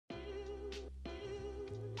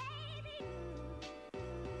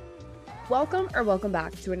Welcome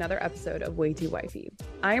back to another episode of Way Too Wifey.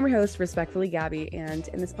 I am your host, Respectfully Gabby, and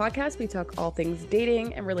in this podcast, we talk all things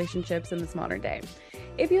dating and relationships in this modern day.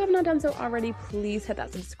 If you have not done so already, please hit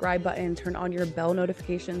that subscribe button, turn on your bell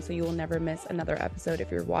notification so you will never miss another episode if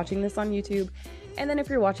you're watching this on YouTube. And then if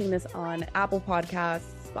you're watching this on Apple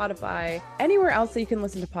Podcasts, Spotify, anywhere else that you can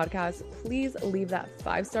listen to podcasts, please leave that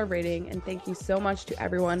 5-star rating. And thank you so much to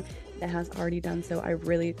everyone that has already done so. I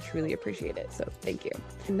really, truly appreciate it. So thank you.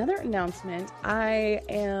 Another announcement, I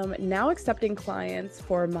am now accepting clients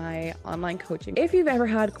for my online coaching. If you've ever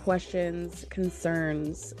had questions,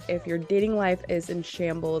 concerns, if your dating life is in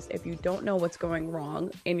shambles, if you don't know what's going wrong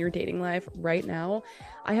in your dating life right now,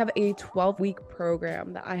 I have a 12-week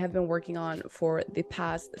program that I have been working on for the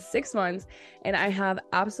past 6 months, and I have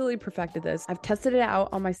absolutely perfected this. I've tested it out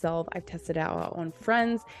on myself. I've tested it out on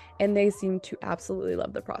friends, and they seem to absolutely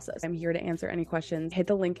love the process. I'm here to answer any questions. Hit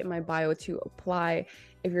the link in my bio to apply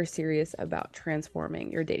if you're serious about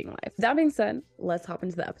transforming your dating life. That being said, let's hop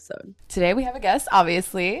into the episode. Today we have a guest,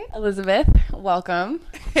 obviously. Elizabeth, welcome.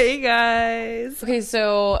 Hey guys. Okay,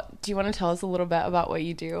 so do you want to tell us a little bit about what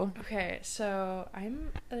you do? Okay, so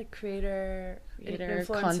I'm a creator, influencer,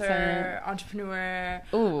 content, entrepreneur,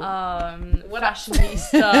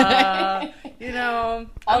 fashionista, you know,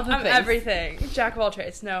 all the I'm things. everything. Jack of all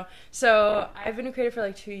trades. No. So I've been a creator for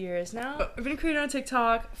like 2 years now. I've been a creator on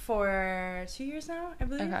TikTok for 2 years now, I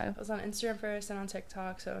believe. Okay. I was on Instagram first and on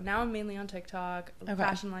TikTok. So now I'm mainly on TikTok,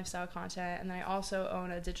 fashion lifestyle content. And then I also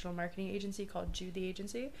own a digital marketing agency called Jude the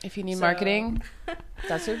agency. If you need marketing,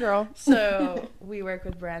 that's your girl. So we work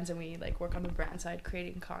with brands and we like work on the brand side,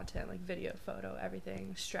 creating content like video, photo,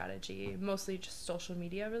 everything, strategy, mostly just social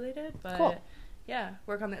media related. But cool. Yeah,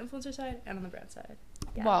 work on the influencer side and on the brand side.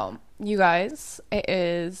 Yeah. Well, you guys, it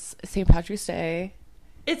is St. Patrick's Day.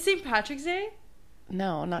 It's St. Patrick's Day?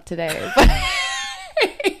 No, not today. But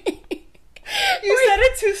you said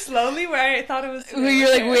it too slowly where I thought it was today.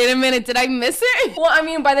 You're like, wait a minute, did I miss it? Well, I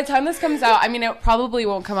mean, by the time this comes out, I mean, it probably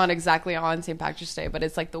won't come out exactly on St. Patrick's Day, but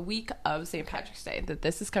it's like the week of St. Patrick's Day that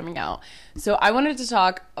this is coming out. So I wanted to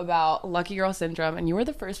talk about Lucky Girl Syndrome, and you were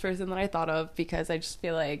the first person that I thought of because I just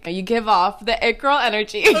feel like you give off the it girl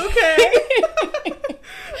energy. Okay.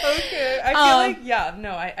 Okay. I feel like, yeah,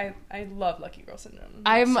 no, I love Lucky Girl Syndrome.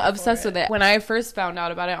 I'm obsessed with it. When I first found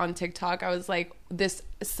out about it on TikTok, I was like, this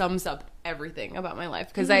sums up everything about my life,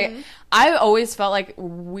 because I always felt like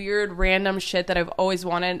weird random shit that I've always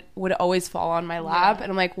wanted would always fall on my lap,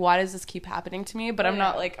 and I'm like, why does this keep happening to me? But I'm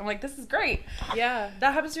like, this is great. Yeah,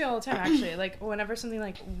 that happens to me all the time, actually. Like whenever something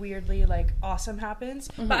like weirdly like awesome happens,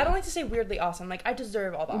 but I don't like to say weirdly awesome, like I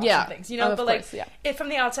deserve all the awesome things, you know, but like if from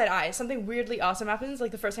the outside eye something weirdly awesome happens,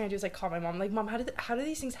 like the first thing I do is like call my mom, like, Mom, how do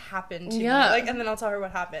these things happen to me? Like, and then I'll tell her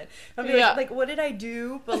what happened. I'll be like, what did I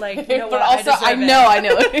do? But like, you know but what, also I know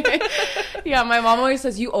yeah, my mom always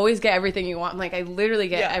says you always get everything you want. I'm like, I literally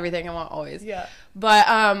get everything I want always. Yeah.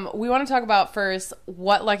 But we want to talk about first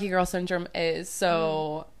what Lucky Girl Syndrome is.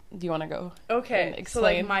 So do you want to go? Okay. Explain? So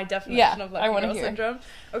like my definition of Lucky Girl Syndrome.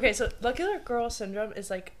 Okay, so Lucky Girl Syndrome is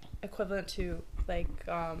like equivalent to like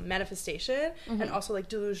manifestation and also like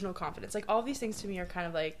delusional confidence. Like all these things to me are kind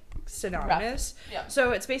of like synonymous. Yeah.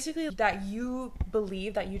 So it's basically that you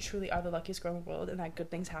believe that you truly are the luckiest girl in the world and that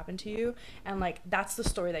good things happen to you, and like that's the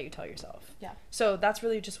story that you tell yourself. Yeah. So that's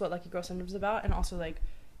really just what Lucky Girl Syndrome is about, and also like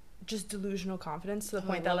just delusional confidence to the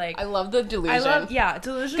point that like I love the delusion.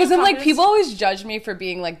 Delusional. Because then like people always judge me for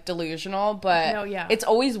being like delusional, but it's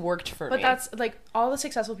always worked for me. But that's like all the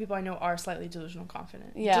successful people I know are slightly delusionally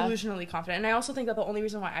confident. And I also think that the only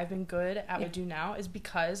reason why I've been good at what I do now is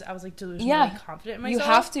because I was like delusionally confident in myself.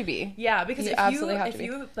 You have to be. Yeah, because if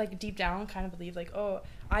you like deep down kind of believe like, oh,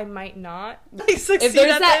 I might not like succeed if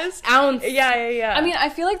there's at that this. Ounce. Yeah. I mean, I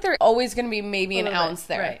feel like there's always going to be maybe an ounce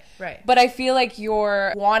there. Right. But I feel like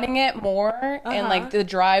you're wanting it more and like the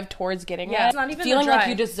drive towards getting it. It's not even feeling the drive. like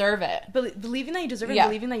you deserve it. Believing that you deserve it, and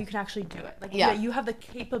believing that you can actually do it. Like that you have the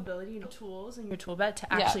capability, tools in your tool belt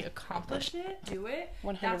to actually accomplish it, do it.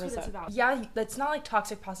 100%. That's what it's about. Yeah, that's not like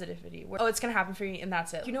toxic positivity where it's gonna happen for you and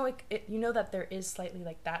that's it. You know, like you know that there is slightly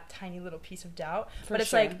like that tiny little piece of doubt, but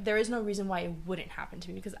it's like there is no reason why it wouldn't happen to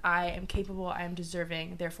me because I am capable, I am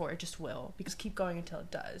deserving, therefore it just will. Because keep going until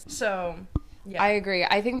it does. So yeah. I agree.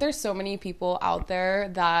 I think there's so many people out there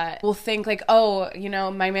that will think like, oh,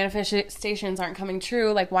 my manifestations aren't coming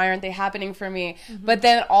true. Like, why aren't they happening for me? But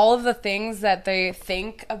then all of the things that they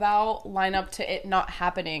think about line up to it not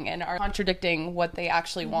happening and are contradicting what they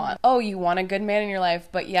actually want. Oh, you want a good man in your life,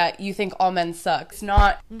 but yet you think all men suck. It's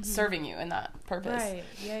not serving you in that purpose. Right.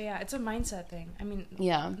 Yeah. It's a mindset thing. I mean,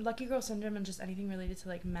 lucky girl syndrome and just anything related to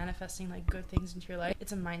like manifesting like good things into your life,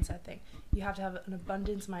 it's a mindset thing. You have to have an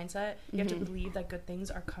abundance mindset. You have to believe that good things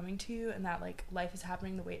are coming to you and that like life is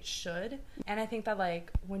happening the way it should. And I think that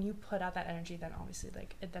like when you put out that energy, then obviously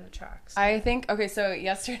like it then attracts. I think, okay, so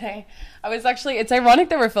yesterday I was actually, it's ironic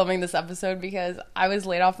that we're filming this episode because I was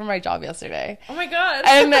laid off from my job yesterday. Oh my god.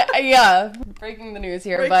 And yeah, breaking the news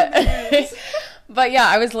here, but yeah,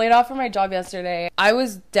 I was laid off from my job yesterday. I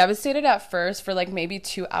was devastated at first for like maybe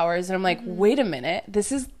 2 hours, and I'm like, wait a minute,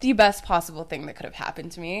 this is the best possible thing that could have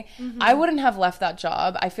happened to me. I wouldn't have left that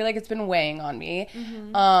job. I feel like it's been weighing on me.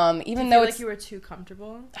 Even though like you were too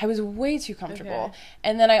comfortable. I was way too comfortable. Okay.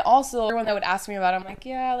 And then I also, everyone that would ask me about it, I'm like,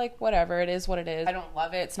 yeah, like whatever, it is what it is. I don't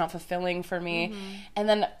love it. It's not fulfilling for me. And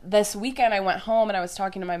then this weekend I went home and I was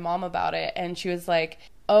talking to my mom about it, and she was like,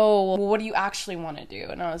 oh, well, what do you actually want to do?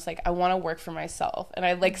 And I was like, I want to work for myself. And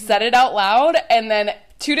I like said it out loud, and then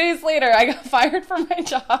 2 days later I got fired from my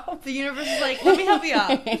job. The universe is like, let me help you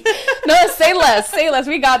out. No, say less,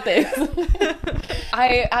 we got this.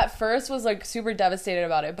 I at first was like super devastated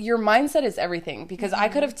about it. Your mindset is everything, because I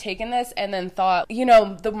could have taken this and then thought, you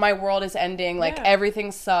know, my world is ending, like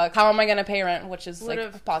everything sucks, how am I gonna pay rent, which is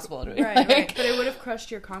like possible to do. Right. But it would have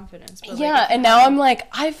crushed your confidence. But, yeah, and now I'm like,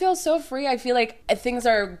 I feel so free. I feel like things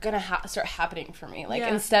are gonna start happening for me. Like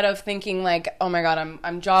instead of thinking like, oh my god,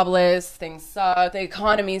 I'm jobless, things suck, the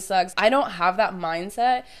economy sucks. I don't have that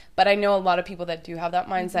mindset, but I know a lot of people that do have that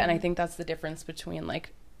mindset, and I think that's the difference between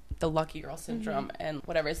like the lucky girl syndrome and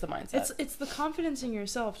whatever is the mindset. It's the confidence in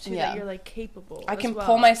yourself too, that you're like capable. I can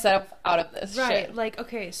pull myself out of this right shit. Like,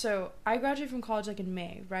 okay, so I graduated from college like in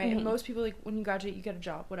May, right? And most people, like, when you graduate you get a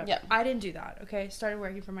job, whatever. I didn't do that. Okay, started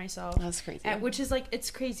working for myself. That's crazy. Which is like,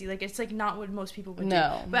 it's crazy, like it's like not what most people would do.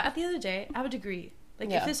 But at the end of the day, I have a degree. Like,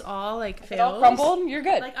 if this all, like, fails... If it all crumbled, you're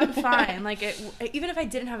good. Like, I'm fine. Like, even if I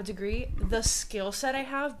didn't have a degree, the skill set I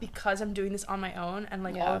have, because I'm doing this on my own, and,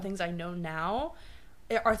 like, all the things I know now,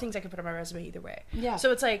 are things I can put on my resume either way. Yeah.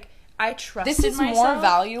 So it's, like, I trusted myself. This is more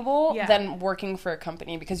valuable than working for a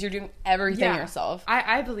company, because you're doing everything yourself.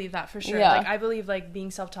 I believe that, for sure. Like, I believe, like, being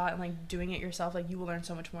self-taught and, like, doing it yourself, like, you will learn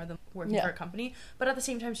so much more than working for a company. But at the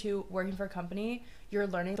same time, too, working for a company... you're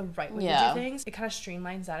learning the right way to do things. It kind of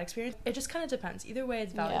streamlines that experience. It just kind of depends. Either way,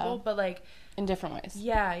 it's valuable, but like... in different ways.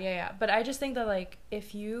 Yeah. But I just think that, like,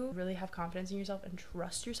 if you really have confidence in yourself and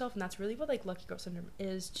trust yourself, and that's really what, like, lucky girl syndrome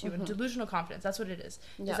is too, and delusional confidence, that's what it is.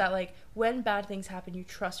 Is that, like, when bad things happen, you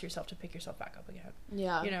trust yourself to pick yourself back up again.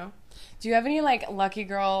 Yeah. You know? Do you have any, like, lucky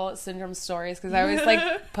girl syndrome stories? Because I was,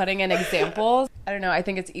 like, putting in examples. I don't know. I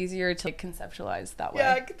think it's easier to, like, conceptualize that way.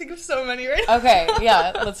 Yeah, I can think of so many right now. Okay,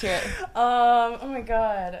 yeah. Let's hear it. Oh my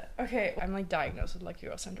god. Okay, I'm like diagnosed with lucky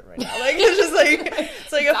girl syndrome right now. Like, it's just like,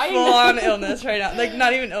 it's like a full-on illness right now. Like,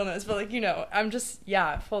 not even illness, but like, you know, I'm just,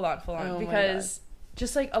 full on, because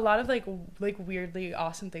just like a lot of like weirdly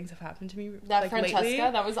awesome things have happened to me. That like, Francesca, lately.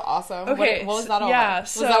 That was awesome. Okay, what was that all about?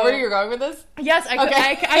 So, was that where you're going with this? Yes,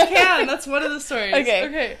 I can. That's one of the stories.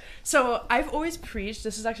 Okay. So I've always preached,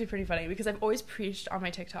 this is actually pretty funny, because I've always preached on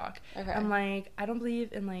my TikTok. Okay. I'm like, I don't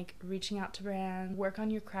believe in like reaching out to brands, work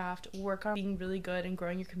on your craft, work on being really good and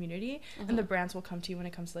growing your community, and the brands will come to you when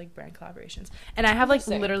it comes to like brand collaborations. And I have like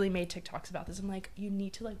literally made TikToks about this. I'm like, you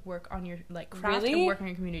need to like work on your like craft and work on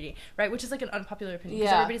your community, right? Which is like an unpopular opinion,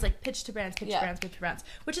 because everybody's like pitch to brands,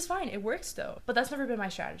 which is fine. It works though, but that's never been my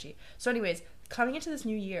strategy. So anyways, coming into this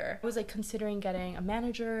new year, I was like considering getting a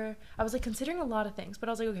manager. I was like considering a lot of things, but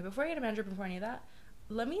I was like, okay, before I get a manager, before any of that,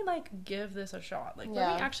 let me like give this a shot. Like,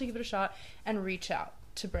 let me actually give it a shot and reach out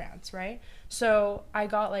to brands, right? So I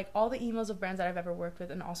got like all the emails of brands that I've ever worked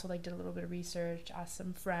with, and also like did a little bit of research, asked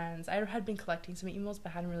some friends. I had been collecting some emails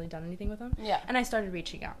but hadn't really done anything with them. And I started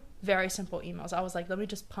reaching out. Very simple emails. I was like, let me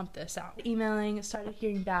just pump this out. Emailing, started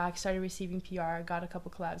hearing back, started receiving PR, got a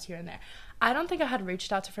couple collabs here and there. I don't think I had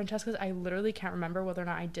reached out to Francesca's. I literally can't remember whether or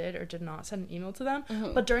not I did or did not send an email to them.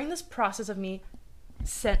 But during this process of me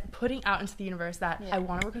putting out into the universe that I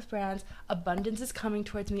want to work with brands, abundance is coming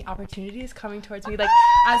towards me, opportunity is coming towards me, like,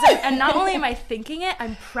 and not only am I thinking it,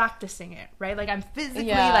 I'm practicing it, right? Like, I'm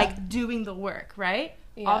physically like doing the work, right?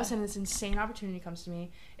 All of a sudden this insane opportunity comes to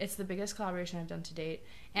me. It's the biggest collaboration I've done to date,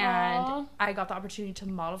 and I got the opportunity to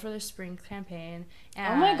model for their spring campaign.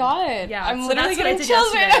 And oh my god, I'm literally getting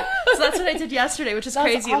chills right now. So that's what I did yesterday, which is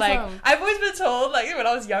crazy. Awesome. Like, I've always been told, like, when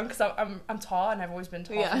I was young, because I'm tall and I've always been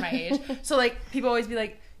tall for my age, so like people always be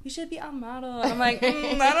like, you should be a model. And I'm like, I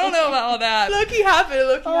don't know about all that. Look-y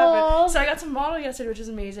happened. So I got to model yesterday, which was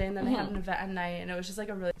amazing. And then I had an event at night, and it was just like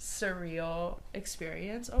a really surreal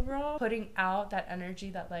experience overall. Putting out that energy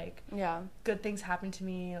that like, good things happen to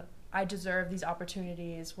me. I deserve these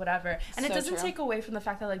opportunities, whatever. And it doesn't take away from the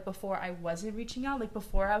fact that, like, before I wasn't reaching out. Like,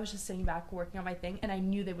 before I was just sitting back working on my thing, and I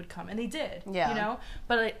knew they would come, and they did. Yeah. You know?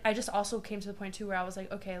 But, like, I just also came to the point, too, where I was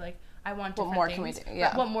like, okay, like, I want different things. What more can we do?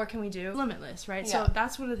 Yeah. What more can we do? Limitless, right? Yeah. So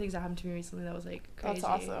that's one of the things that happened to me recently that was, like, crazy. That's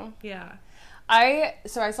awesome. Yeah. I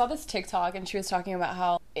saw this TikTok, and she was talking about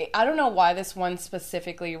how, I don't know why this one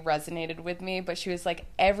specifically resonated with me, but she was like,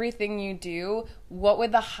 everything you do, what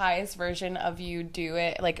would the highest version of you do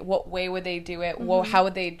it? Like, what way would they do it? How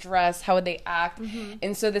would they dress? How would they act?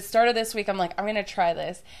 And so the start of this week, I'm like, I'm going to try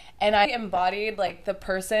this. And I embodied, like, the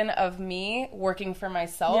person of me working for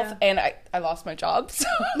myself, and I lost my job. So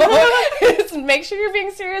make sure you're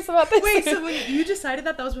being serious about this. Wait, so when you decided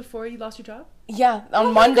that was before you lost your job? Yeah,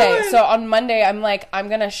 on Monday. So on Monday, I'm like, I'm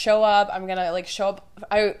going to show up. I'm going to, like, show up.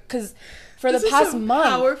 Because for the past month.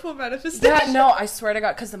 Powerful manifestation. Yeah, no, I swear to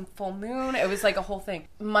God, because the full moon, it was like a whole thing.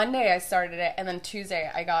 Monday I started it, and then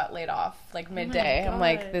Tuesday I got laid off, like, midday. I'm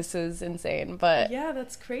like, this is insane, but yeah,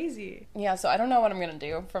 that's crazy. Yeah, so I don't know what I'm gonna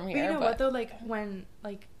do from here. But you know what though, like, when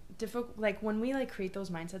when we, like, create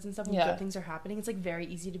those mindsets and stuff, when good things are happening, it's, like, very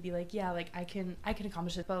easy to be like, yeah, like, I can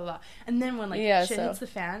accomplish this, blah blah blah. And then when, like, shit hits the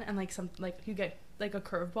fan, and, like, you get, like, a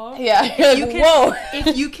curveball. Yeah, whoa.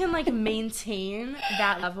 If you can, like, maintain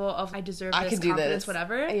that level of I deserve this, confidence,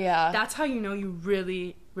 whatever. Yeah, that's how you know you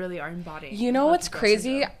really, really are embodying. You know what's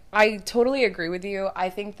crazy? I totally agree with you.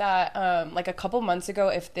 I think that, like, a couple months ago,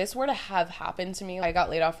 if this were to have happened to me, I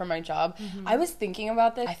got laid off from my job. I was thinking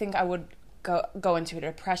about this. I think I would go into a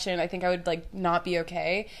depression. I think I would, like, not be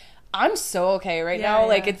okay. I'm so okay right now.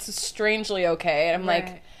 Like, it's strangely okay. And I'm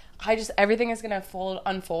like, everything is going to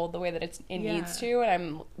unfold the way that it needs to, and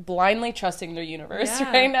I'm blindly trusting the universe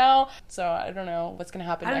right now. So I don't know what's going to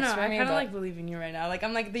happen next for me. I kind of, like, believe in you right now. Like,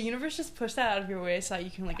 I'm like, the universe just pushed that out of your way so that you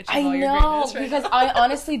can, like, achieve all your greatness right because now. I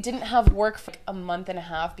honestly didn't have work for, like, a month and a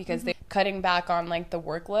half because they're cutting back on, like, the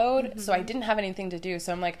workload. So I didn't have anything to do.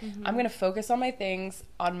 So I'm like, I'm going to focus on my things,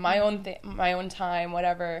 on my own time,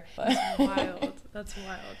 whatever. That's wild. That's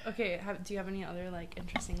wild. Okay, do you have any other, like,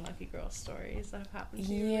 interesting lucky girl stories that have happened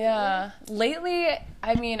to you? Yeah. Lately,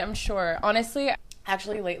 I mean, I'm sure. Honestly,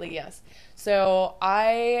 actually, lately, yes. So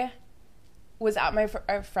I was at my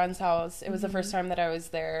friend's house. It was the first time that I was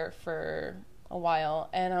there for a while,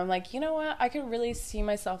 and I'm like, you know what, I could really see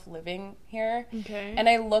myself living here. Okay. And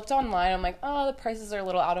I looked online. I'm like, oh, the prices are a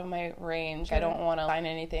little out of my range. Okay. I don't want to find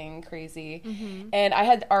anything crazy. And I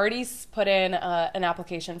had already put in an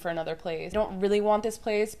application for another place. I don't really want this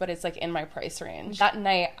place, but it's, like, in my price range. That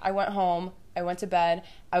night I went home, I went to bed,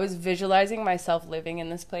 I was visualizing myself living in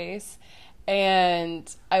this place.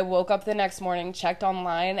 And I woke up the next morning, checked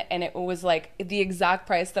online, and it was, like, the exact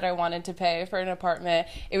price that I wanted to pay for an apartment.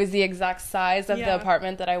 It was the exact size of the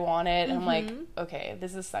apartment that I wanted. And I'm like, okay,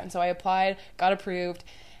 this is fine. So I applied, got approved.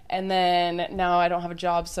 And then now I don't have a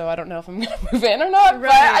job, so I don't know if I'm gonna move in or not. Right.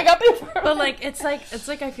 But I got the apartment. But, like, it's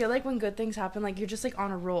like I feel like when good things happen, like, you're just, like,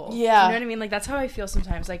 on a roll. Yeah. You know what I mean? Like, that's how I feel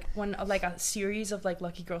sometimes. Like, when, like, a series of, like,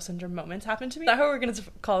 lucky girl syndrome moments happen to me. Is that how we're gonna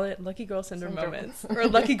call it? Lucky girl syndrome moments, or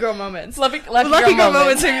lucky girl moments. lucky girl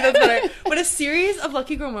moments. Maybe that's better. When a series of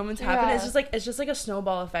lucky girl moments happen, it's just like a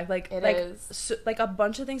snowball effect. Like, like a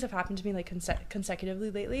bunch of things have happened to me, like,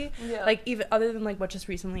 consecutively lately. Yeah. Like, even other than, like, what just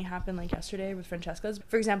recently happened, like, yesterday with Francesca's.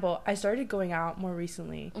 For example, I started going out more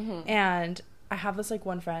recently, and I have this, like,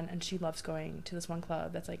 one friend, and she loves going to this one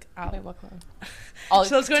club that's, like, out. Wait, what club?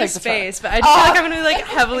 She loves going to Space, but I just feel like I'm gonna be, like,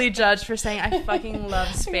 heavily judged for saying I fucking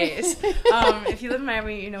love Space. If you live in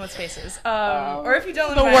Miami, you know what Space is. Or if you don't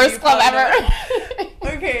live in Miami, the worst club ever.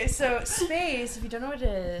 Okay, so Space, if you don't know what it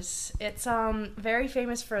is, it's very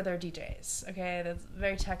famous for their DJs. Okay, that's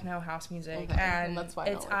very techno house music, and that's why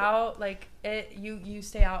it's out like it. You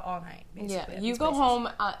stay out all night. Basically, you go home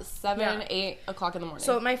at 7, 8 o'clock in the morning.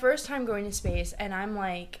 So my first time going to Space, and I'm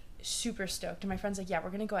like super stoked, and my friend's like, yeah, we're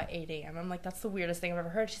gonna go at 8 a.m. I'm like, that's the weirdest thing I've ever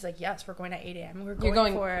heard. She's like, yes, we're going at 8 a.m. You're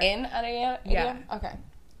going in at 8 a.m.? Yeah. Okay.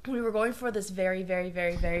 We were going for this very, very,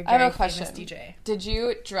 very, very, I have very a question. famous DJ. Did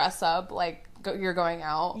you dress up like you're going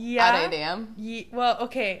out at 8 a.m.? Well,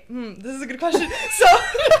 okay. This is a good question.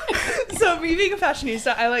 So me being a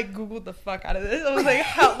fashionista, I, like, Googled the fuck out of this. I was like,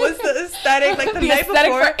 how was the aesthetic? Like, the night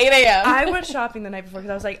before. For 8 a.m. I went shopping the night before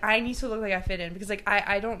because I was like, I need to look like I fit in. Because, like,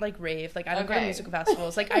 I don't, like, rave. Like, I don't go to musical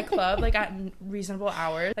festivals. Like, I club, like, at reasonable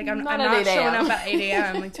hours. Like, I'm not showing up at 8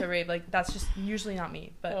 a.m. like, to rave. Like, that's just usually not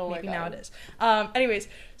me. But maybe now it is. Anyways,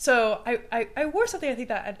 so I wore something I think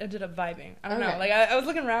that I ended up vibing. I don't know. Like, I was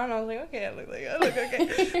looking around and I was like, okay, I look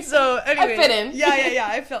okay. So, anyways. I fit in. Yeah.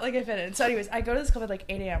 I felt like I fit in. So, anyways, I go to this club at, like,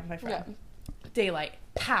 8 a.m. with my friend. Yeah. Daylight.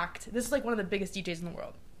 Packed. This is, like, one of the biggest DJs in the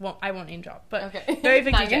world. Well, I won't name drop, but okay. Very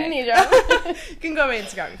big DJ. Name drop. You can go on my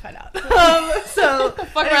Instagram and find out. So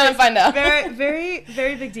fuck around and find out. Very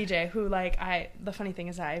big DJ who like the funny thing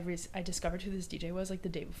is that I discovered who this DJ was like the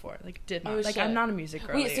day before. Like did not like shit. I'm not a music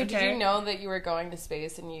girl. Wait, so did you know that you were going to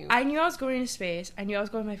space and you? I knew I was going to space. I knew I was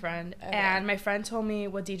going with my friend, and my friend told me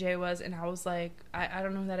what DJ was, and I was like, I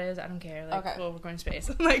don't know who that is. I don't care. Like, well, we're going to space.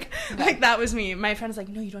 like that was me. My friend's like,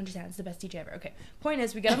 no, you don't understand. It's the best DJ ever. Okay. Point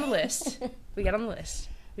is, we get on the list. We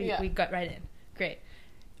got right in. Great.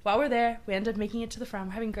 While we're there, we end up making it to the front.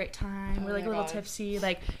 We're having a great time. We're like a little tipsy.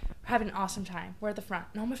 Like we're having an awesome time. We're at the front.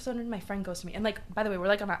 And all of a sudden, my friend goes to me, and like, by the way, we're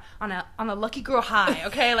like on a lucky girl high.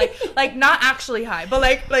 Okay, like not actually high, but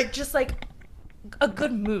like just like a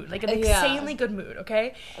good mood, like an insanely good mood.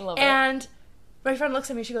 Okay, I love and my friend looks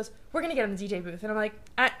at me. She goes, "We're gonna get in the DJ booth," and I'm like,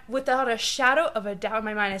 without a shadow of a doubt in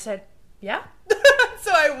my mind, I said, "Yeah."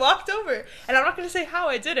 So I walked over, and I'm not going to say how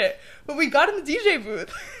I did it, but we got in the DJ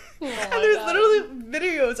booth. And there's literally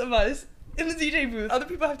videos of us in the DJ booth other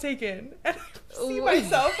people have taken, and I see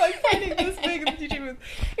myself like finding this thing in the DJ booth,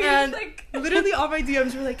 and like literally all my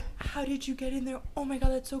DMs were like, how did you get in there? Oh my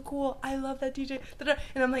god, that's so cool, I love that DJ.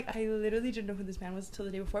 And I'm like, I literally didn't know who this man was until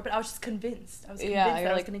the day before, but I was just convinced that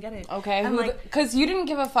I was gonna get it. Okay, because you didn't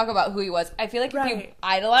give a fuck about who he was. I feel like if you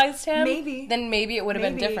idolized him, then maybe it would have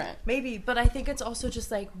been different. Maybe, but I think it's also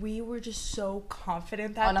just like we were just so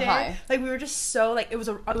confident that on day. A high. Like we were just so like it was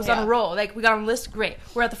on a roll. Like we got on the list, great.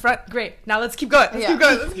 We're at the front, great. Now let's keep going.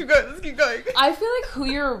 Let's keep going. I feel like who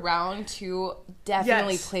you're around too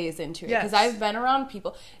definitely plays into it, because I've been around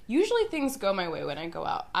people. Usually things go my way when I go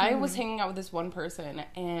out. I was hanging out with this one person,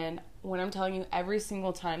 and when I'm telling you, every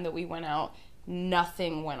single time that we went out,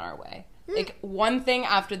 nothing went our way. Like one thing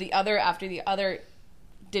after the other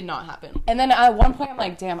did not happen. And then at one point I'm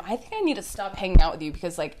like, damn, I think I need to stop hanging out with you,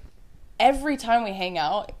 because like every time we hang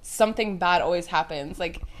out, something bad always happens.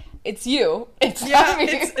 Like it's you. It's not me.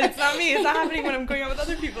 It's not me. It's not happening when I'm going out with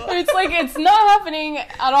other people. It's like, it's not happening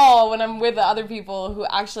at all when I'm with the other people who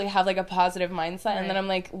actually have like a positive mindset. Right. And then I'm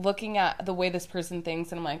like looking at the way this person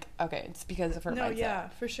thinks, and I'm like, okay, it's because of her mindset. Yeah,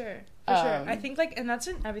 for sure. For sure. I think like, and that's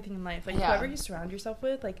in everything in life. Like whoever you surround yourself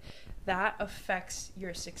with, like that affects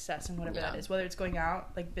your success and whatever that is, whether it's going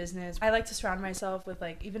out, like business. I like to surround myself with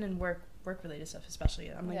like, even in work related stuff especially,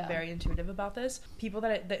 I'm like very intuitive about this. People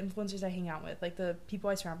the influencers I hang out with, like the people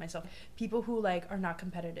I surround myself, people who like are not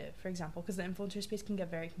competitive, for example, because the influencer space can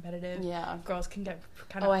get very competitive. Girls can get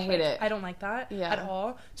kind of I hate it. I don't like that at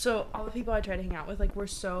all. So all the people I try to hang out with, like we're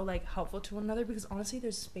so like helpful to one another, because honestly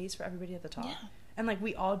there's space for everybody at the top. And like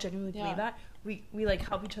we all genuinely believe that. We like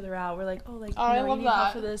help each other out. We're like, oh, like you need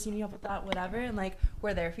help for this, you need help with that, whatever, and like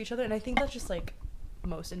we're there for each other. And I think that's just like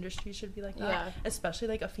most industries should be like that, especially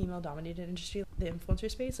like a female dominated industry, the influencer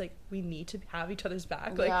space. Like we need to have each other's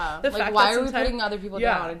back. Like the fact why are we putting other people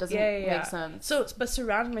down? It doesn't make sense. So but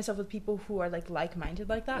surrounding myself with people who are like-minded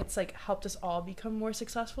like that, it's like helped us all become more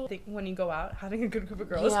successful. I think when you go out, having a good group of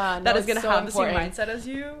girls that is gonna have the same mindset as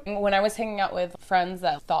you. When I was hanging out with friends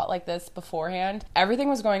that thought like this beforehand, everything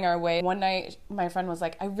was going our way. One night my friend was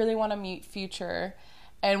like, I really want to meet Future.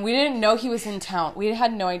 And we didn't know he was in town. We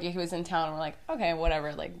had no idea he was in town. And we're like, okay,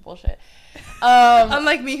 whatever, like, bullshit.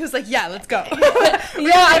 Unlike me, who's like, yeah, let's go. I'm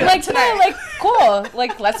like, tonight, like, cool.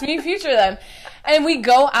 Like, let's meet Future then. And we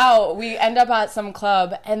go out. We end up at some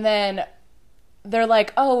club. And then they're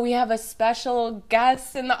like, oh, we have a special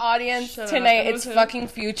guest in the audience tonight. It's fucking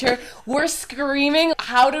Future. We're screaming.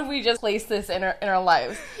 How did we just place this in our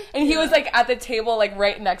lives? And he was, like, at the table, like,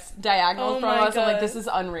 right next diagonal from us. I'm like, this is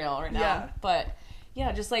unreal right now. But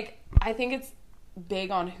just like, I think it's big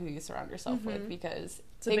on who you surround yourself with, because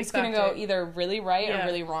things can go either really right or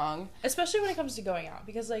really wrong. Especially when it comes to going out,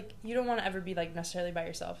 because like you don't want to ever be like necessarily by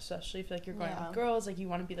yourself, especially if like you're going out with girls. Like you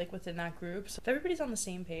want to be like within that group. So if everybody's on the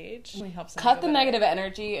same page, it really helps. Cut the negative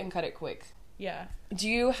energy and cut it quick. Yeah. Do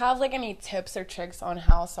you have like any tips or tricks on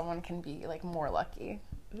how someone can be like more lucky?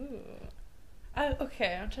 Ooh.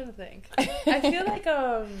 Okay, I'm trying to think.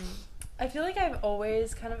 I feel like I've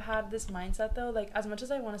always kind of had this mindset though, like as much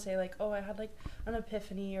as I want to say like, oh, I had like an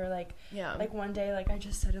epiphany, or like like one day like I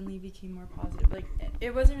just suddenly became more positive, like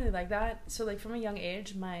it wasn't really like that. So like from a young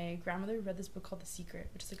age, my grandmother read this book called The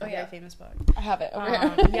Secret, which is like a very famous book. I have it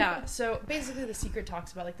over here. So basically The Secret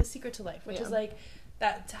talks about like the secret to life, which is like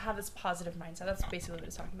that to have this positive mindset. That's basically what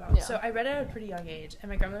it's talking about. So I read it at a pretty young age, and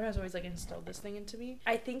my grandmother has always like instilled this thing into me.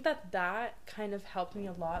 I think that kind of helped me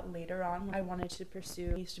a lot later on when I wanted to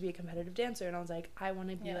pursue. I used to be a competitive dancer, and I was like, I want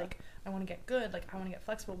to be like, I want to get good, like I want to get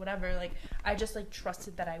flexible, whatever. Like I just like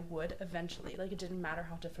trusted that I would eventually. Like it didn't matter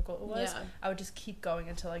how difficult it was. I would just keep going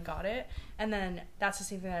until I got it. And then that's the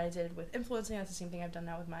same thing that I did with influencing. That's the same thing I've done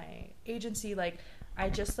now with my agency. Like I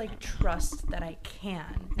just like trust that I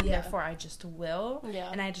can, and therefore I just will,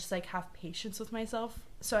 and I just like have patience with myself.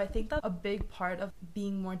 So I think that's a big part of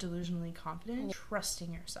being more delusionally confident,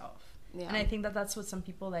 trusting yourself. Yeah. And I think that that's what some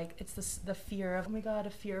people like. It's the fear of, oh my god, a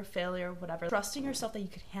fear of failure, whatever. Trusting yourself that you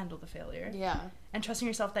could handle the failure. Yeah. And trusting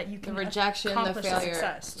yourself that you can the rejection, accomplish the failure,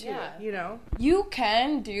 success too. Yeah. You know, you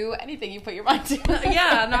can do anything you put your mind to.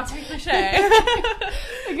 Yeah, not to be cliche.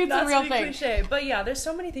 Like it's not a real thing. Cliche, but yeah, there's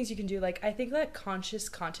so many things you can do. Like I think that conscious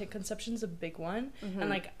content consumption is a big one, and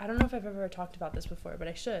like I don't know if I've ever talked about this before, but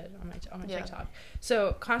I should on my TikTok.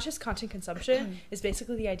 So conscious content consumption is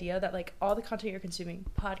basically the idea that like all the content you're consuming,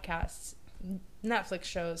 podcasts, Netflix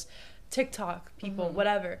shows, TikTok people,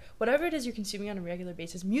 whatever it is you're consuming on a regular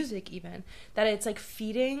basis, music even, that it's like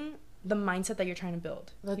feeding the mindset that you're trying to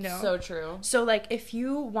build. That's so true. So like if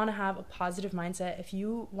you want to have a positive mindset, if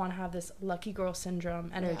you want to have this lucky girl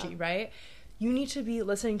syndrome energy, right? You need to be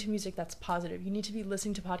listening to music that's positive. You need to be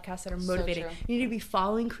listening to podcasts that are motivating. So you need to be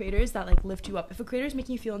following creators that like lift you up. If a creator is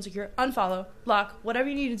making you feel insecure, unfollow, block, whatever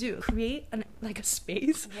you need to do. Create a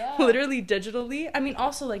space, literally digitally. I mean,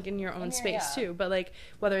 also like in your own space too. But like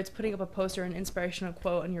whether it's putting up a poster, an inspirational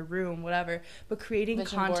quote in your room, whatever. But creating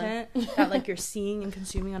content that like you're seeing and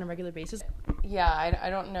consuming on a regular basis. Yeah,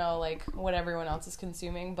 I don't know like what everyone else is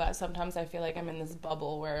consuming, but sometimes I feel like I'm in this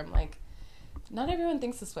bubble where I'm like, not everyone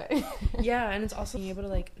thinks this way. Yeah, and it's also being able to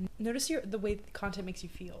like notice the way the content makes you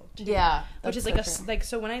feel too. Yeah, which is like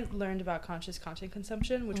so when I learned about conscious content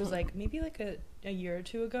consumption, which was like maybe like a year or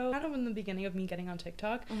two ago, kind of in the beginning of me getting on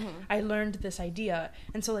TikTok, I learned this idea.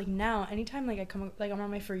 And so like now anytime like I'm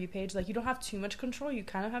on my For You page, like you don't have too much control, you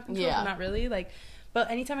kind of have control, but not really, like. But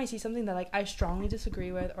anytime I see something that, like, I strongly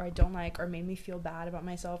disagree with or I don't like or made me feel bad about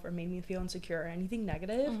myself or made me feel insecure or anything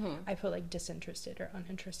negative, I put, like, disinterested or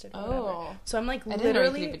uninterested or whatever. So I'm, like,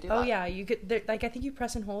 literally... yeah, you could... like, I think you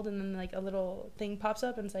press and hold and then, like, a little thing pops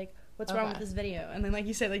up and it's like, what's wrong with this video? And then, like,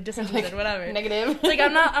 you say, like, disinterested, whatever. Negative. It's like,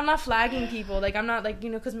 I'm not flagging people. Like, I'm not, like, you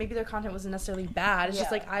know, because maybe their content wasn't necessarily bad. It's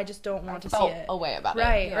just, like, I just don't want to see it. A way about it.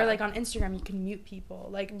 Right. Or, like, on Instagram, you can mute people.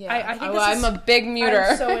 Like, I think I'm a big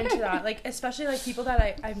muter. I'm so into that. Like, especially, like, people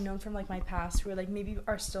that I've known from like my past who are like maybe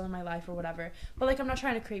are still in my life or whatever, but like I'm not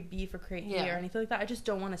trying to create beef or create hate or anything like that. I just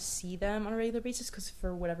don't want to see them on a regular basis because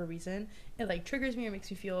for whatever reason it like triggers me or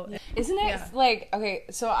makes me feel isn't it like, okay,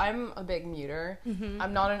 so I'm a big muter.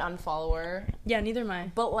 I'm not an unfollower. Neither am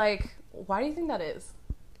I, but like why do you think that is?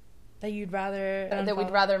 That you'd rather that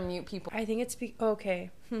we'd rather mute people? I think it's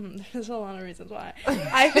okay. There's a lot of reasons why.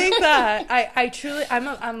 I think that I truly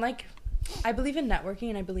I'm like, I believe in networking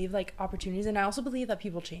and I believe like opportunities, and I also believe that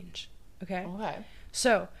people change. Okay.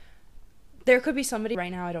 So there could be somebody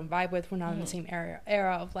right now I don't vibe with, we're not in the same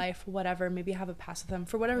era of life, whatever, maybe I have a past with them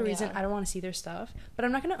for whatever reason, I don't want to see their stuff, but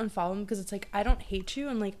I'm not going to unfollow them because it's like I don't hate you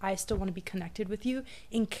and like I still want to be connected with you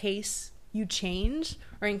in case you change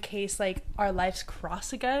or in case like our lives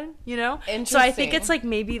cross again, you know? So I think it's like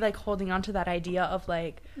maybe like holding on to that idea of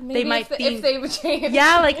like maybe they might if they would change.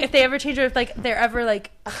 Yeah, like if they ever change or if like they're ever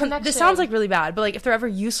like this sounds like really bad, but like if they're ever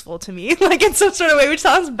useful to me like in some sort of way, which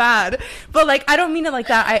sounds bad, but like I don't mean it like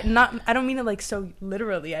that. I don't mean it like so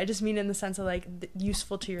literally. I just mean it in the sense of like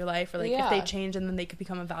useful to your life, or like if they change and then they could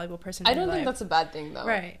become a valuable person. I don't think that's a bad thing though.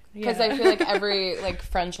 Right. Because I feel like every like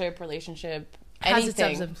friendship, relationship, has its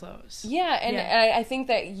ebbs and flows. Yeah, and I think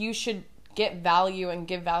that you should get value and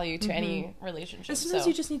give value to any relationship. And sometimes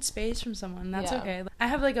you just need space from someone. That's okay.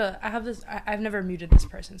 I've never muted this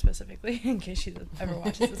person specifically in case she ever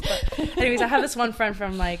watches this. But anyways, I have this one friend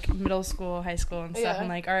from like middle school, high school and stuff. And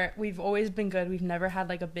like we've always been good. We've never had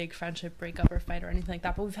like a big friendship breakup or fight or anything like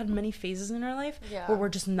that. But we've had many phases in our life where we're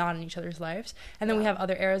just not in each other's lives. And then we have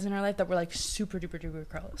other eras in our life that we're like super duper duper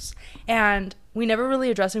close. And we never really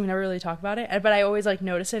address it. We never really talk about it. But I always like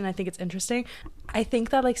notice it and I think it's interesting. I think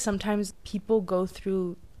that like sometimes people go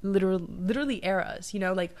through literally eras, you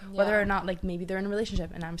know, like whether or not like maybe they're in a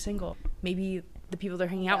relationship and I'm single, maybe the people they're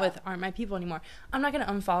hanging out with aren't my people anymore. I'm not gonna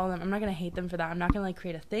unfollow them. I'm not gonna hate them for that. I'm not gonna like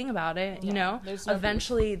create a thing about it, you know.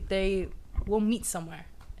 Eventually they will meet somewhere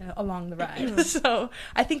along the ride. So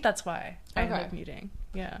I think that's why I end up muting.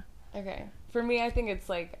 Okay, for me I think it's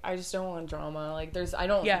like I just don't want drama. Like I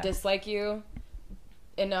don't dislike you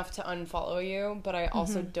enough to unfollow you, but I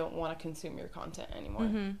also don't want to consume your content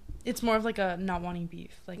anymore. It's more of like a not wanting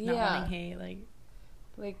beef, like not wanting hate, like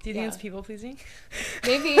do you think it's people pleasing?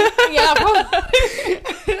 Maybe. Probably.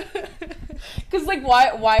 Because like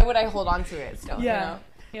why would I hold on to it still, you know?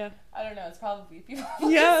 I don't know, it's probably people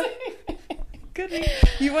pleasing. Could be.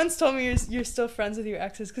 You once told me you're still friends with your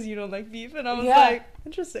exes because you don't like beef, and I was like,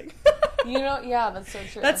 interesting. You know, yeah, that's so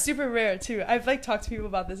true. That's super rare too. I've like talked to people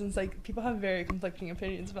about this, and it's like people have very conflicting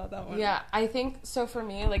opinions about that one. Yeah, I think so. For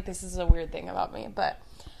me, like, this is a weird thing about me, but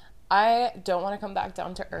I don't want to come back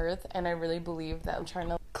down to earth, and I really believe that I'm trying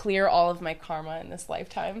to clear all of my karma in this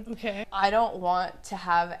lifetime. Okay. I don't want to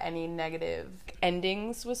have any negative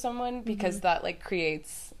endings with someone, because that like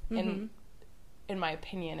creates in my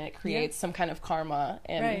opinion, it creates some kind of karma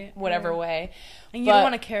in whatever way. And you don't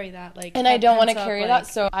want to carry that, like... And I don't want to carry that,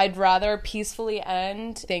 so I'd rather peacefully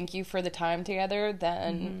end, thank you for the time together,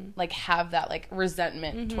 than, like, have that, like,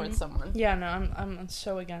 resentment towards someone. Yeah, no, I'm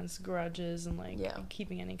so against grudges and, like,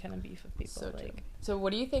 keeping any kind of beef with people. So like... true. So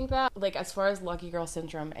what do you think that, like, as far as lucky girl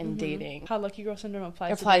syndrome and dating... How lucky girl syndrome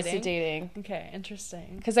applies to dating? Okay,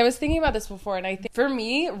 interesting. Because I was thinking about this before, and I think, for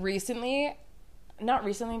me, not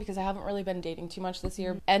recently, because I haven't really been dating too much this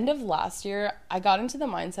year. End of last year, I got into the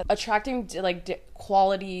mindset attracting like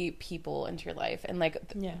quality people into your life, and like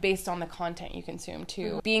based on the content you consume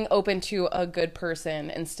too. Being open to a good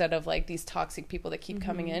person instead of like these toxic people that keep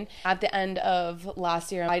coming in. At the end of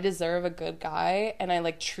last year, I deserve a good guy, and I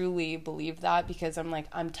like truly believe that, because I'm like,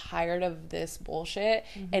 I'm tired of this bullshit.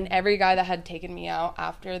 And every guy that had taken me out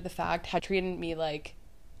after the fact had treated me like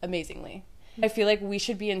amazingly. I feel like we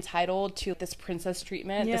should be entitled to this princess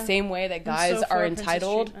treatment the same way that guys are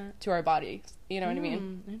entitled to our bodies. You know what I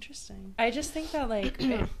mean? Interesting. I just think that, like,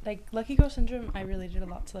 like, lucky girl syndrome, I related a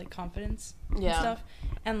lot to, like, confidence and stuff.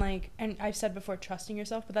 And, like, and I've said before, trusting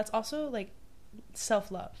yourself, but that's also, like,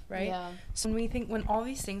 self-love, right? Yeah. So when all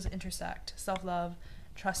these things intersect, self-love,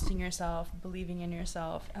 trusting yourself, believing in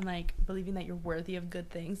yourself, and like believing that you're worthy of good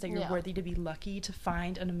things, that you're worthy to be lucky to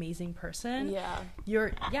find an amazing person,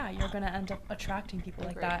 you're gonna end up attracting people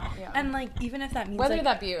like that. And like, even if that means whether like,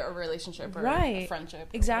 that be a relationship or a friendship,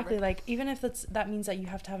 exactly, like even if that means that you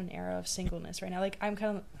have to have an era of singleness right now. Like I'm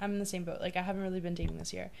in the same boat. Like I haven't really been dating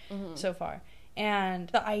this year so far. And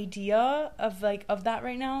the idea of that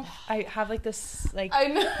right now, I have like this, like, I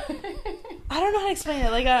know. I don't know how to explain it.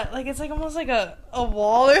 Like it's like almost like a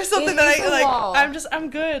wall or something that I'm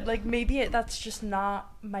good. Like maybe that's just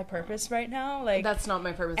not my purpose right now. Like that's not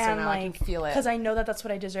my purpose right now. Like, I can feel it, because I know that that's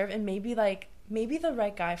what I deserve, and maybe the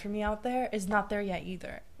right guy for me out there is not there yet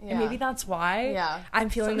either. And maybe that's why I'm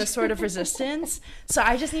feeling this sort of resistance. So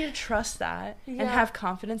I just need to trust that and have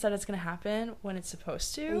confidence that it's going to happen when it's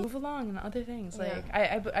supposed to. Move along and other things. Like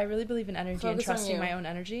I really believe in energy and trusting my own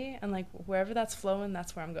energy. And like wherever that's flowing,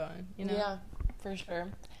 that's where I'm going. You know? Yeah, for sure.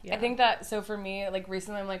 Yeah. I think that, so for me, like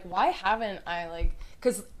recently I'm like, why haven't I, like,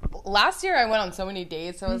 because last year I went on so many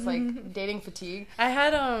dates, so I was like dating fatigue. I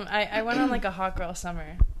had I went on like a hot girl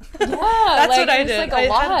summer. Yeah, that's like, what I did. Like I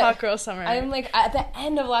had a hot girl summer. I'm like, at the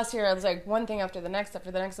end of last year I was like, one thing after the next.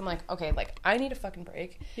 I'm like, okay, like I need a fucking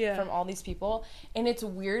break from all these people. And it's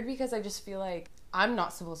weird because I just feel like I'm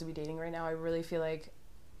not supposed to be dating right now. I really feel like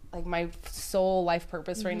my sole life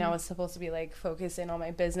purpose right now is supposed to be like focusing on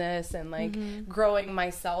my business and like growing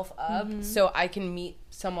myself up so I can meet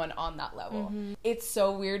someone on that level. It's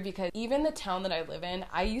so weird because even the town that I live in,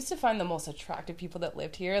 I used to find the most attractive people that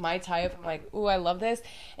lived here. My type, I'm like, ooh, I love this.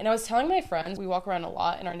 And I was telling my friends, we walk around a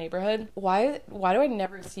lot in our neighborhood, why do I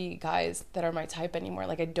never see guys that are my type anymore?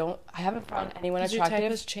 Like I haven't found anyone attractive. Your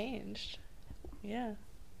type has changed. Yeah.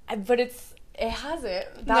 But it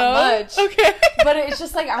hasn't that much. Okay. But it's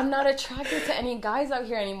just like I'm not attracted to any guys out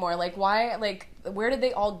here anymore. Like why? Like where did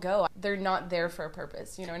they all go? They're not there for a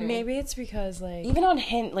purpose. You know what I mean? Maybe it's because like even on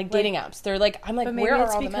dating apps, they're like, I'm like, but maybe where are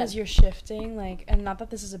it's all the men? because you're shifting, like, and not that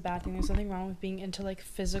this is a bad thing. There's nothing wrong with being into like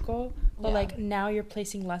physical, but like now you're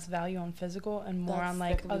placing less value on physical and more on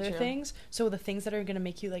like other things. So the things that are gonna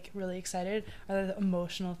make you like really excited are the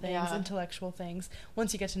emotional things, intellectual things.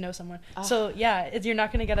 Once you get to know someone, so you're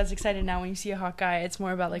not gonna get as excited now when you see a hot guy. It's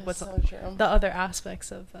more about like what's the other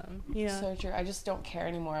aspects of them. Yeah, so true. I just don't care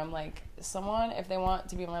anymore. I'm like, someone, if they want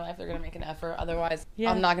to be in my life, they're gonna make an effort. Otherwise,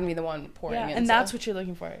 I'm not gonna be the one pouring into. And that's what you're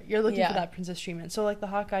looking for. You're looking for that princess treatment. So like the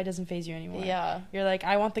hot guy doesn't faze you anymore. Yeah, you're like,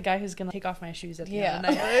 I want the guy who's gonna take off my shoes at the end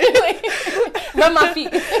of the night. Rub my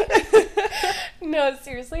feet. No,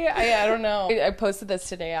 seriously, I don't know. I posted this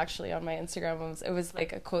today actually on my Instagram. It was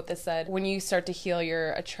like a quote that said, when you start to heal,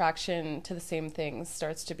 your attraction to the same things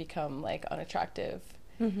starts to become like unattractive.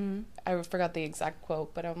 I forgot the exact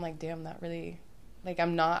quote, but I'm like, damn, that really, like, I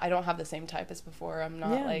don't have the same type as before. I'm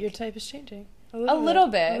not like, your type is changing a little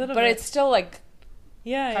bit, but it's still like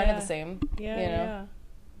kind of the same. You know?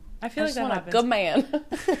 I feel like that want happens. A good man.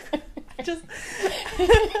 I just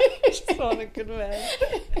want a good man.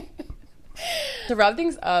 To wrap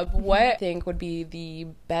things up, what do you think would be the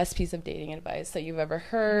best piece of dating advice that you've ever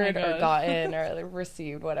heard or gotten or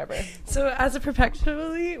received, whatever? So as a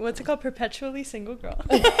perpetually single girl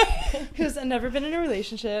who's never been in a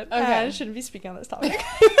relationship, I shouldn't be speaking on this topic.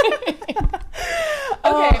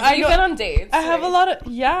 You've been on dates. I have a lot of,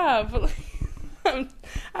 but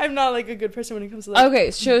I'm not like a good person when it comes to like. Okay,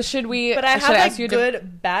 so should we? But I have like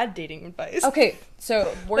good, bad dating advice. Okay,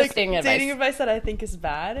 so worst like, dating advice. Dating advice that I think is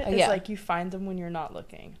bad is like you find them when you're not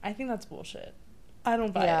looking. I think that's bullshit. I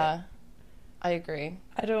don't buy it. Yeah, I agree.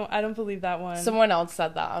 I don't believe that one. Someone else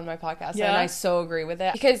said that on my podcast, and I so agree with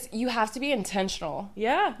it because you have to be intentional.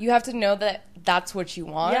 Yeah, you have to know that that's what you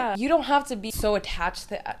want. Yeah, you don't have to be so attached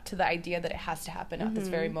to the idea that it has to happen at this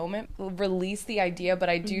very moment. Release the idea, but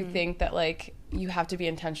I do think that like you have to be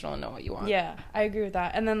intentional and know what you want. Yeah, I agree with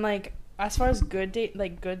that. And then like as far as good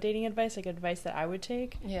dating advice, like advice that I would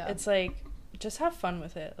take, it's like just have fun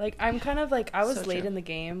with it. Like I'm kind of like I was so late in the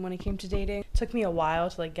game when it came to dating. It took me a while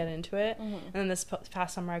to like get into it, and then this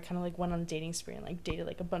past summer I kind of like went on a dating spree and like dated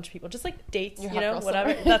like a bunch of people, just like dates, you know,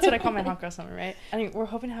 whatever. That's what I call my hot girl summer, right? I mean, we're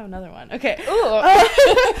hoping to have another one. Okay.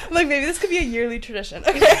 Ooh. Like maybe this could be a yearly tradition.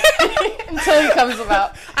 Okay. Until it comes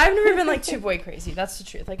about. I've never been like too boy crazy. That's the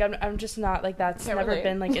truth. Like I'm just not like that's never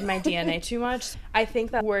been like in my DNA too much. I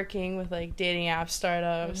think that working with like dating app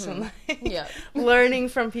startups and like learning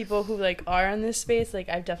from people who like are in this space, like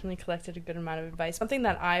I've definitely collected a good amount of advice. Something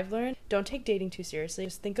that I've learned, don't take dating too seriously.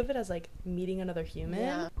 Just think of it as like meeting another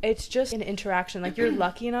human. It's just an interaction. Like you're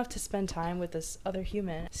lucky enough to spend time with this other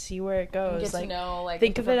human, see where it goes. Get like, to know, like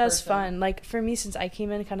think of it as fun. Like for me, since I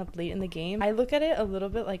came in kind of late in the game, I look at it a little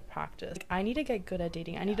bit like practice. Like I need to get good at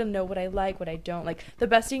dating. I need to know what I like, what I don't like. The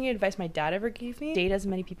best dating advice my dad ever gave me: date as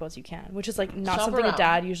many people as you can, which is like not something a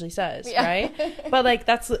dad usually says, right? But like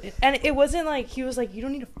that's, and it wasn't like he was like you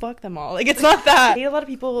don't need to fuck them all. Like it's not that. Date a lot of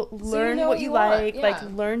people, learn what you like, like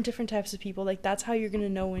learn different types of people. Like that's how you're gonna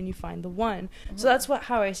know when you find the one. So that's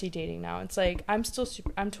how I see dating now. It's like I'm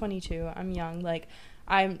 22, I'm young, like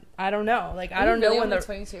I don't know, like I don't know when they're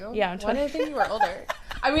 22. Yeah, I'm 20. Why did I think you were older?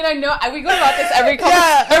 I mean, I know we go about this every time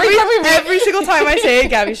we meet. Every single time I say it,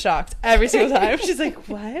 Gabby's shocked. Every single time she's like,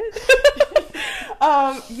 what?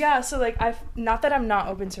 So like not that I'm not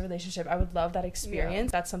open to relationship. I would love that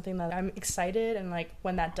experience. That's something that I'm excited, and like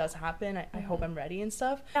when that does happen, I hope I'm ready and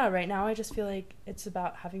stuff. Right now I just feel like it's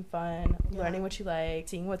about having fun, learning what you like,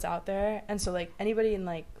 seeing what's out there. And so like anybody in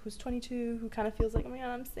like who's 22 who kind of feels like, oh my god,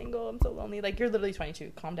 I'm single, I'm so lonely, like you're literally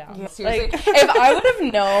 22, calm down. Seriously. Like, if I would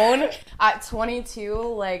have known at 22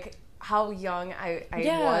 like how young I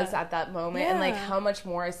was at that moment and like how much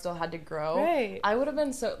more I still had to grow, I would have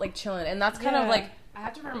been so like chilling. And that's kind of like I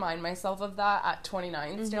have to remind myself of that at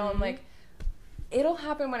 29 still. I'm like, it'll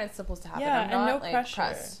happen when it's supposed to happen. I'm not, and no like, pressure.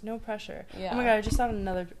 pressed. No pressure. Yeah. Oh my god, I just thought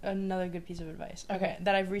another good piece of advice. Okay,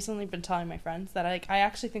 that I've recently been telling my friends that I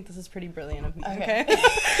actually think this is pretty brilliant of me. Okay.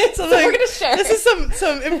 So like, we're gonna share. This is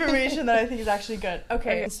some information that I think is actually good.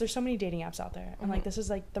 Okay. So there's so many dating apps out there, and like this is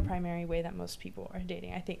like the primary way that most people are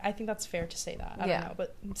dating. I think that's fair to say that. I don't know,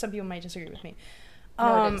 but some people might disagree with me.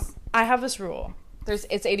 I have this rule.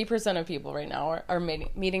 It's 80% of people right now are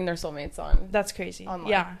meeting their soulmates on. That's crazy. Online.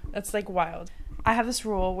 Yeah, that's like wild. I have this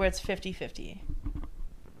rule where it's 50-50.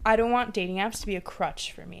 I don't want dating apps to be a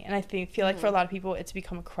crutch for me. And I feel like for a lot of people, it's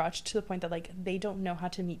become a crutch to the point that, like, they don't know how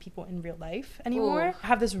to meet people in real life anymore. Ooh, I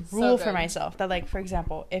have this rule for myself that, like, for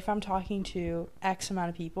example, if I'm talking to X amount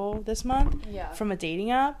of people this month from a dating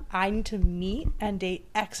app, I need to meet and date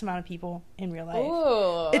X amount of people in real life.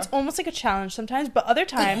 Ooh. It's almost like a challenge sometimes, but other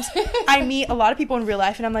times I meet a lot of people in real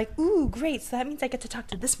life and I'm like, ooh, great. So that means I get to talk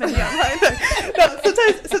to this many online. No,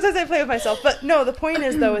 sometimes I play with myself. But no, the point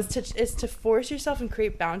is, though, is to force yourself and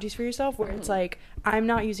create boundaries for yourself where it's like, I'm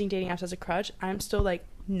not using dating apps as a crutch. I'm still like,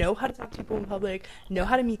 know how to talk to people in public, know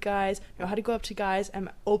how to meet guys, know how to go up to guys. I'm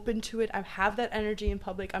open to it. I have that energy in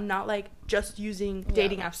public. I'm not like just using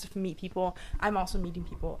dating apps to meet people. I'm also meeting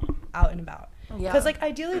people out and about. Because like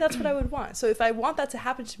ideally that's what I would want. So if I want that to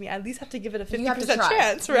happen to me, I at least have to give it a 50%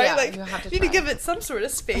 chance, right? Yeah, like you have to need to give it some sort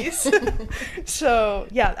of space. So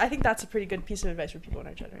yeah, I think that's a pretty good piece of advice for people in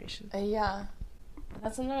our generation.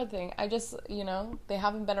 That's another thing. I just, they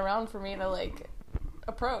haven't been around for me to, like,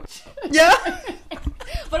 approach. Yeah.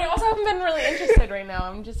 But I also haven't been really interested right now.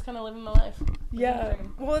 I'm just kind of living my life. Yeah.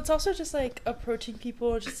 Well, it's also just, like, approaching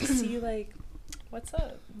people just to see, like, what's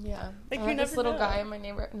up. Yeah. Like, you never this little guy in my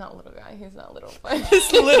neighborhood. Not little guy. He's not little. But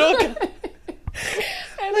this little guy.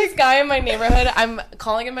 I have this guy in my neighborhood. I'm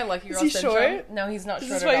calling him my lucky girl syndrome. Is he short? No, he's not short at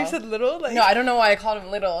all. Is this why you said little? Like... No, I don't know why I called him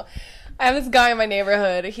little. I have this guy in my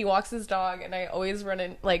neighborhood. He walks his dog, and I always run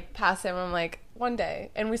in, like, past him. I'm like, one day.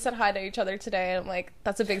 And we said hi to each other today, and I'm like,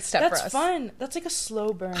 that's a big step for us. That's fun. That's like a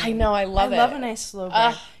slow burn. I know, I love it. I love a nice slow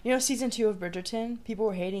burn. You know, season 2 of Bridgerton, people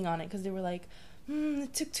were hating on it because they were like,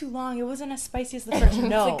 it took too long. It wasn't as spicy as the first.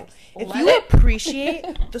 No, like, if you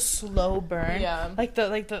appreciate the slow burn, like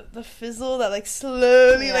the fizzle that like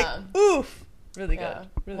slowly like oof, really good.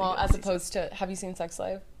 Really well, good as opposed to, have you seen Sex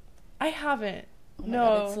Life? I haven't. Oh no,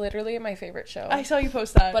 God, it's literally my favorite show. I saw you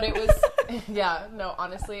post that, but it was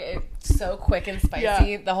honestly, it's so quick and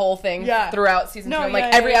spicy. The whole thing throughout season 2. I'm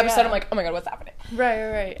like every episode, I'm like, oh my God, what's happening?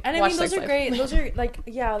 Right. And I mean, those are great. Those are like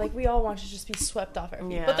like we all want to just be swept off our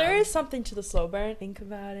feet. But there is something to the slow burn. Think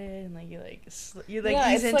about it, and like you ease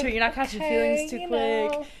into it. You're not catching feelings too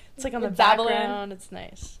quick. It's like on the background. It's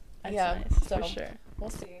nice. It's nice for sure.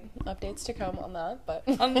 We'll see. Updates to come on that, but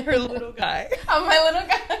on her little guy. On my little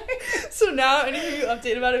guy. So now anything you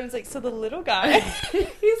update about him, it's like, so the little guy.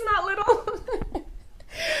 He's not little.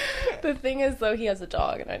 The thing is, though, he has a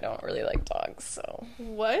dog, and I don't really like dogs, so.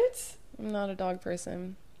 What? I'm not a dog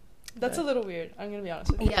person. That's a little weird. I'm gonna be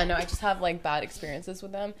honest with you. Yeah, no, I just have like bad experiences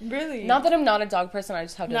with them. Really? Not that I'm not a dog person. I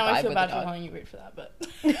just have to vibe with the dog. I feel bad for calling you weird for that, but.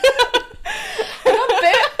 A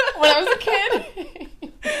bit when I was a kid.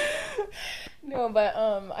 No, but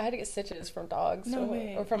I had to get stitches from dogs. No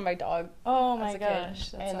way. Or from my dog. Oh my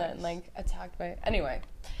gosh. And then like attacked by. Anyway,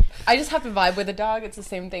 I just have to vibe with a dog. It's the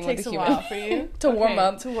same thing with a human. Takes a while for you to warm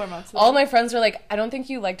up. To warm up. All my friends were like, "I don't think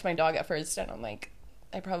you liked my dog at first," and I'm like,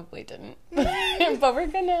 "I probably didn't," but we're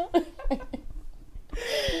good now.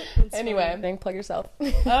 Anyway, then plug yourself.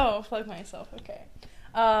 Oh, plug myself. Okay.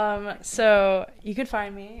 So you can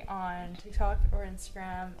find me on TikTok or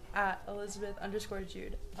Instagram at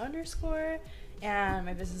Elizabeth_Jude_. And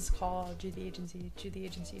my business is called Jude the Agency,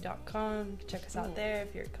 judetheagency.com. Check us out there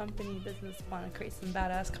if you're a company, business, want to create some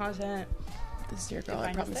badass content. This is your girl,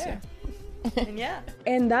 I promise you. And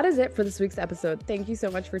and that is it for this week's episode. Thank you so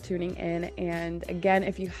much for tuning in, and again,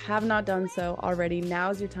 if you have not done so already,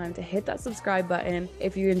 now's your time to hit that subscribe button.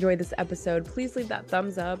 If you enjoyed this episode, please leave that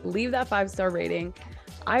thumbs up, leave that 5-star rating.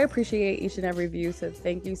 I appreciate each and every view, so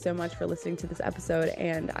thank you so much for listening to this episode,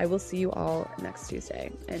 and I will see you all next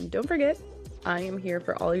Tuesday. And don't forget, I am here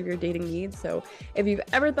for all of your dating needs, so if you've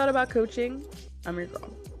ever thought about coaching, I'm your girl.